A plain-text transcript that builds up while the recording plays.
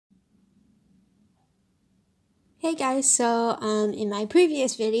Hey guys, so in my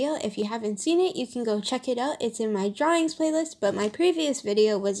previous video, if you haven't seen it, you can go check it out. It's in my drawings playlist, but my previous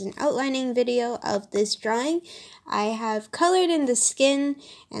video was an outlining video of this drawing. I have colored in the skin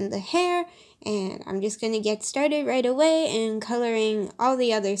and the hair, and I'm just going to get started right away and coloring all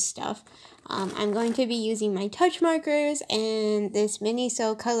the other stuff. I'm going to be using my touch markers and this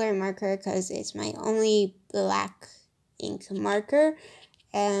Miniso color marker because it's my only black ink marker.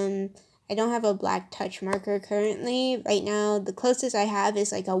 I don't have a black touch marker currently. Right now, the closest I have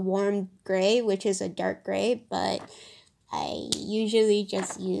is like a warm gray, which is a dark gray, but I usually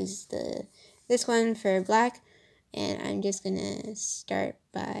just use this one for black, and I'm just gonna start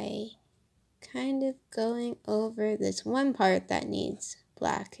by kind of going over this one part that needs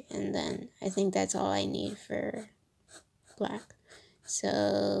black, and then I think that's all I need for black.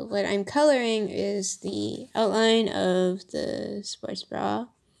 So what I'm coloring is the outline of the sports bra.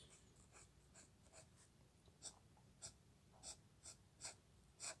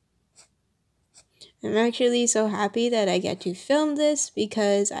 I'm actually so happy that I get to film this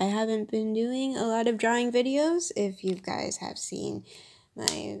because I haven't been doing a lot of drawing videos. If you guys have seen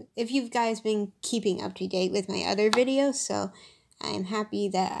if you guys been keeping up to date with my other videos, so I'm happy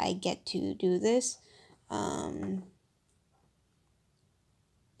that I get to do this.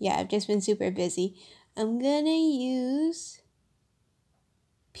 Yeah, I've just been super busy. I'm gonna use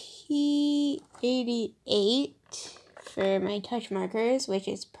P88 for my touch markers, which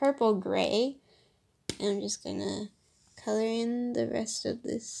is purple gray. I'm just gonna color in the rest of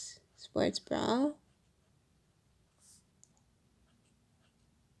this sports bra.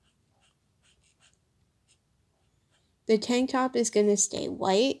 The tank top is gonna stay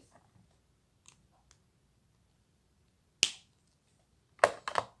white.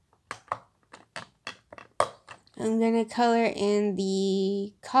 I'm gonna color in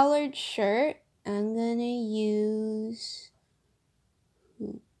the collared shirt. I'm gonna use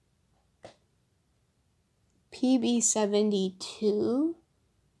PB72,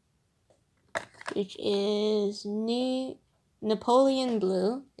 which is Napoleon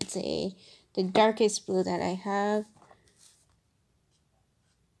blue. It's the darkest blue that I have,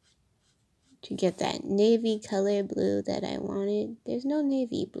 to get that navy color blue that I wanted. There's no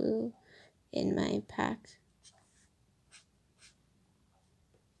navy blue in my pack.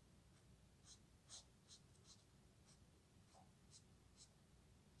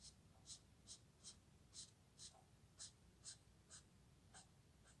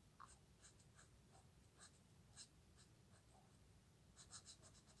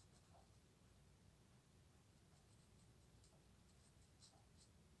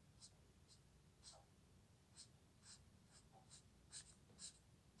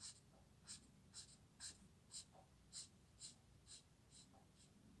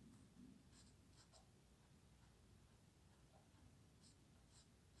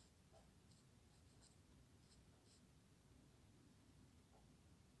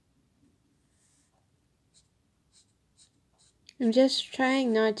 I'm just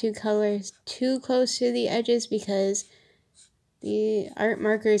trying not to color too close to the edges because the art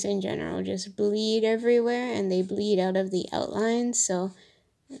markers in general just bleed everywhere and they bleed out of the outlines. So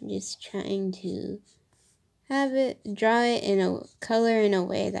I'm just trying to draw it in a color in a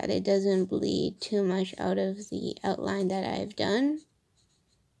way that it doesn't bleed too much out of the outline that I've done.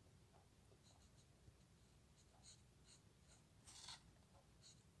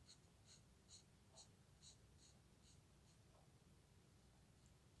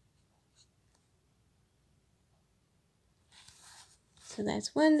 So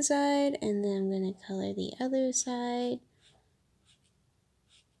that's one side, and then I'm going to color the other side.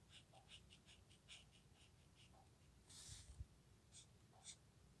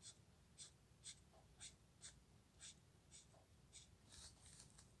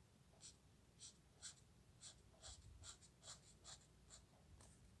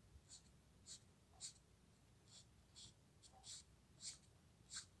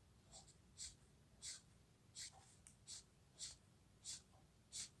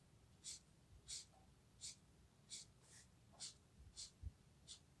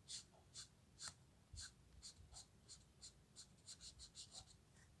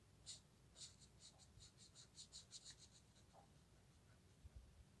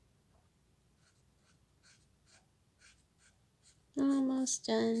 Almost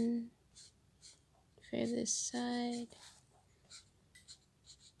done for this side.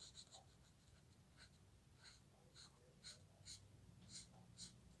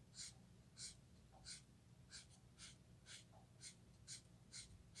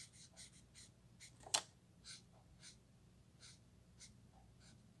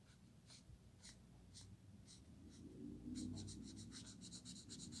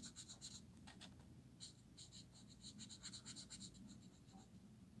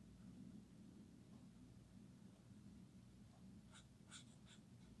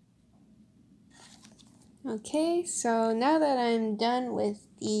 Okay, so now that I'm done with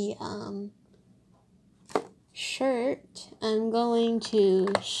the shirt, I'm going to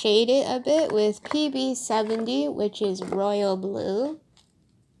shade it a bit with PB70, which is royal blue.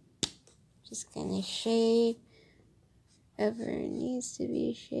 Just gonna shade whatever needs to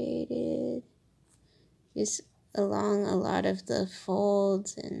be shaded, just along a lot of the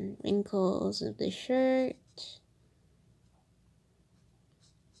folds and wrinkles of the shirt.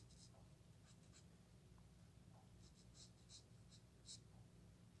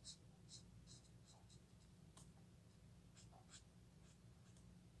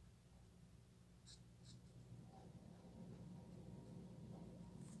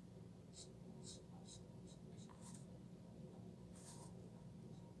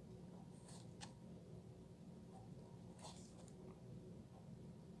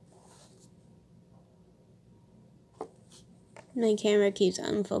 My camera keeps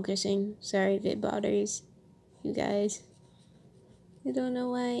unfocusing. Sorry if it bothers you guys. I don't know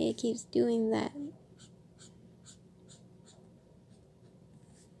why it keeps doing that.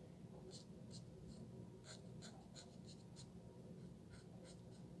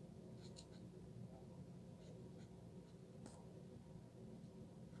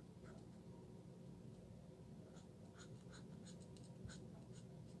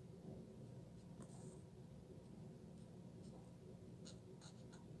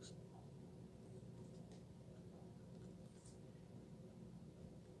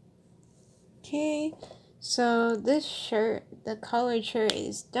 Okay, so this shirt, the collared shirt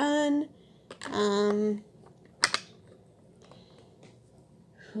is done. Now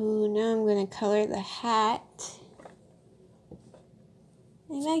I'm gonna color the hat.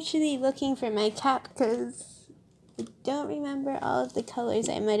 I'm actually looking for my cap because I don't remember all of the colors.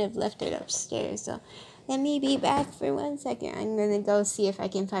 I might have left it upstairs, so let me be back for 1 second. I'm gonna go see if I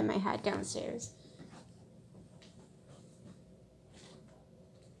can find my hat downstairs.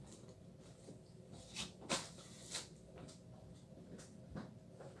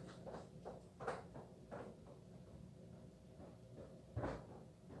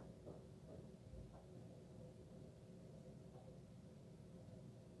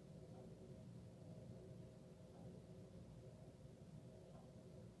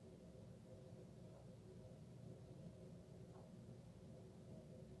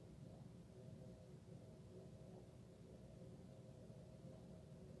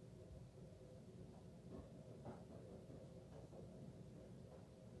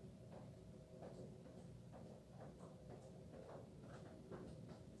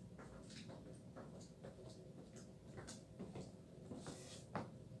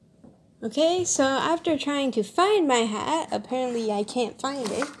 Okay, so after trying to find my hat, apparently I can't find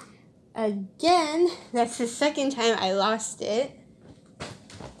it. Again, that's the second time I lost it.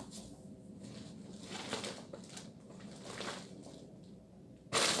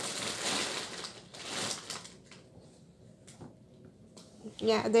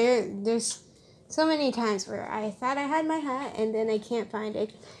 Yeah, there's so many times where I thought I had my hat and then I can't find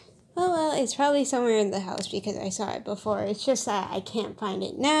it. Oh well, it's probably somewhere in the house because I saw it before. It's just that I can't find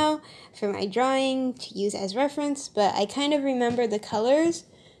it now for my drawing to use as reference, but I kind of remember the colors,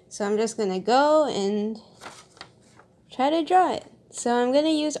 so I'm just gonna go and try to draw it. So I'm gonna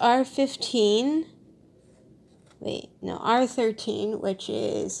use R13, which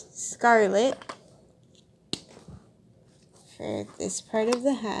is Scarlet, for this part of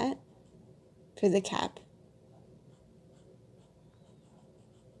the hat, for the cap.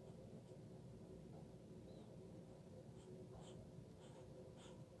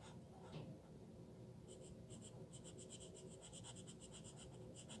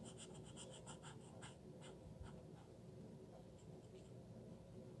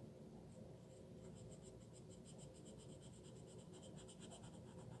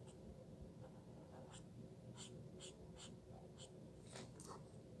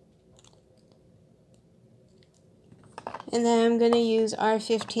 And then I'm going to use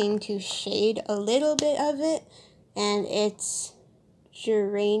R15 to shade a little bit of it. And it's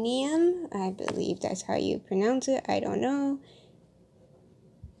geranium. I believe that's how you pronounce it. I don't know.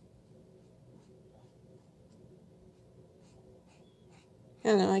 I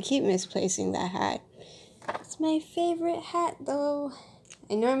don't know. I keep misplacing that hat. It's my favorite hat, though.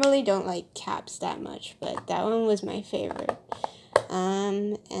 I normally don't like caps that much, but that one was my favorite.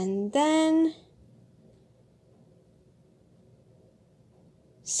 And then...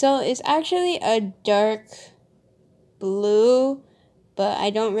 So it's actually a dark blue, but I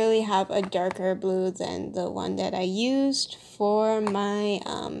don't really have a darker blue than the one that I used for my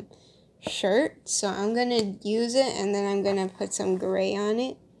shirt. So I'm going to use it and then I'm going to put some gray on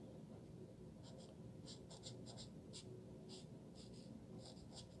it.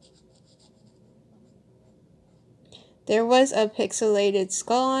 There was a pixelated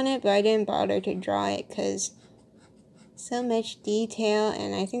skull on it, but I didn't bother to draw it because so much detail,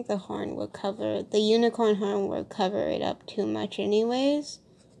 and I think the horn would cover, the unicorn horn would cover it up too much anyways.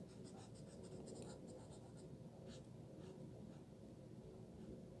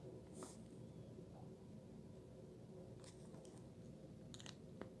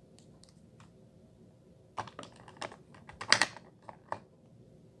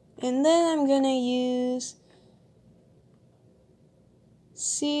 And then I'm gonna use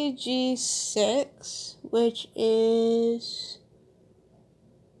CG6, which is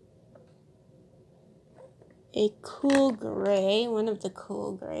a cool gray, one of the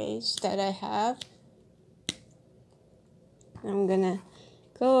cool grays that I have. I'm gonna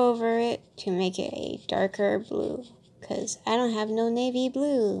go over it to make it a darker blue, because I don't have no navy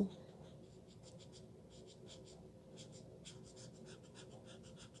blue.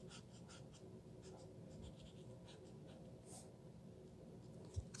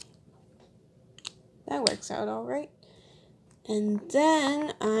 That works out all right. And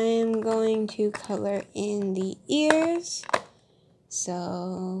then I'm going to color in the ears.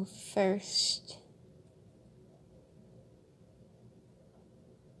 So first,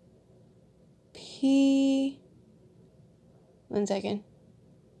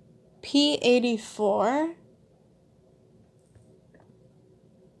 P84.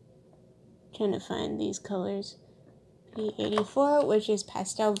 Trying to find these colors. P84, which is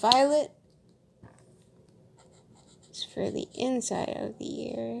pastel violet. It's for the inside of the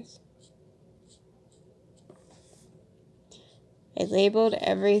ears. I labeled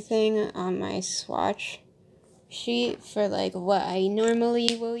everything on my swatch sheet for like what I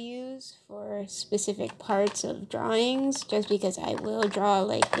normally will use for specific parts of drawings, just because I will draw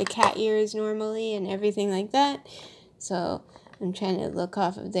like the cat ears normally and everything like that. So I'm trying to look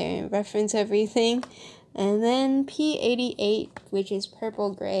off of there and reference everything. And then P88, which is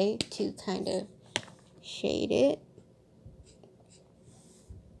purple gray, to kind of shade it.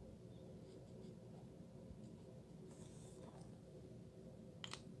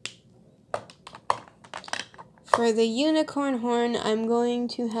 For the unicorn horn, I'm going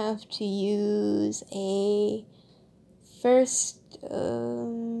to have to use a first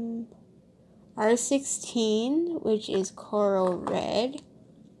R16, which is coral red,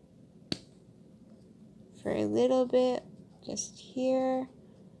 for a little bit, just here.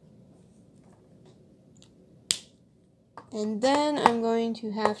 And then I'm going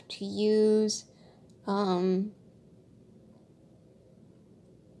to have to use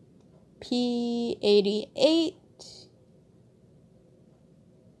P88,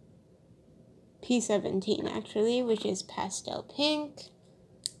 P17 actually, which is pastel pink.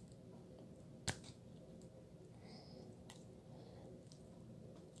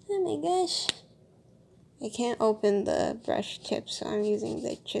 Oh my gosh. I can't open the brush tip, so I'm using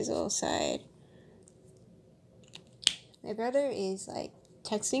the chisel side. My brother is like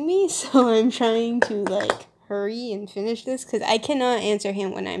texting me, so I'm trying to like hurry and finish this because I cannot answer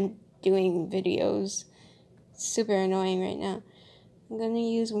him when I'm doing videos. It's super annoying right now. I'm gonna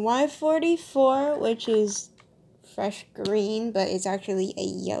use Y44, which is fresh green, but it's actually a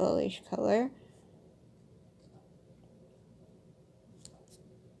yellowish color.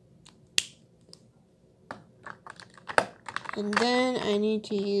 And then I need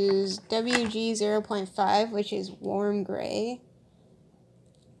to use WG 0.5, which is warm gray.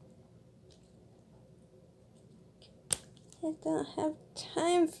 I don't have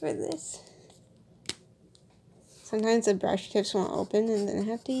time for this. Sometimes the brush tips won't open, and then I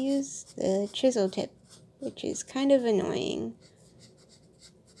have to use the chisel tip, which is kind of annoying.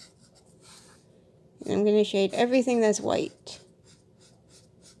 And I'm going to shade everything that's white.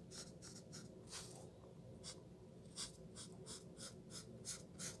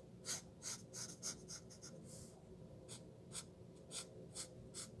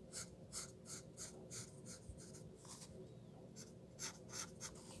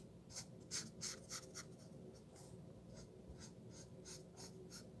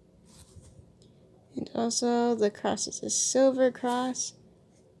 And also, the cross is a silver cross.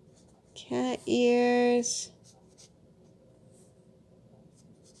 Cat ears.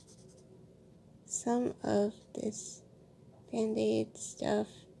 Some of this band-aid stuff.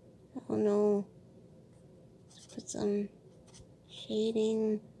 I don't know. Let's put some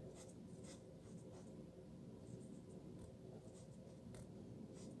shading.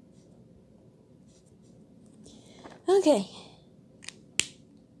 Okay.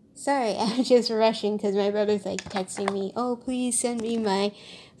 Sorry, I'm just rushing because my brother's like texting me, oh, please send me my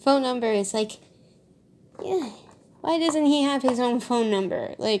phone number. It's like, yeah, Why doesn't he have his own phone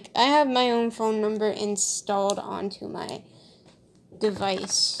number? Like, I have my own phone number installed onto my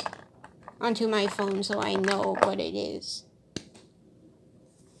device, onto my phone, so I know what it is.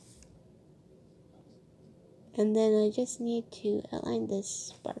 And then I just need to outline the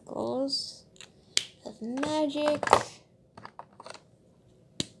sparkles of magic.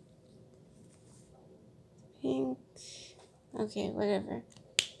 Pink. Okay, whatever.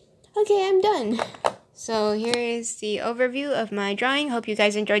 Okay, I'm done. So here is the overview of my drawing. Hope you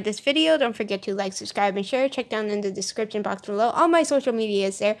guys enjoyed this video. Don't forget to like, subscribe, and share. Check down in the description box below. All my social media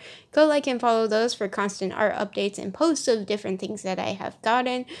is there. Go like and follow those for constant art updates and posts of different things that I have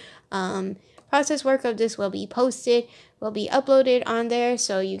gotten. Process work of this will be posted, will be uploaded on there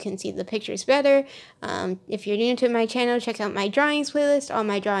so you can see the pictures better. If you're new to my channel, check out my drawings playlist. All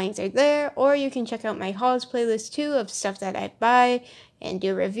my drawings are there. Or you can check out my hauls playlist too of stuff that I buy and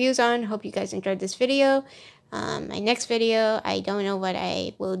do reviews on. Hope you guys enjoyed this video. My next video, I don't know what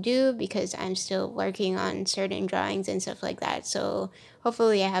I will do because I'm still working on certain drawings and stuff like that. So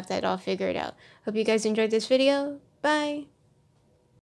hopefully I have that all figured out. Hope you guys enjoyed this video. Bye!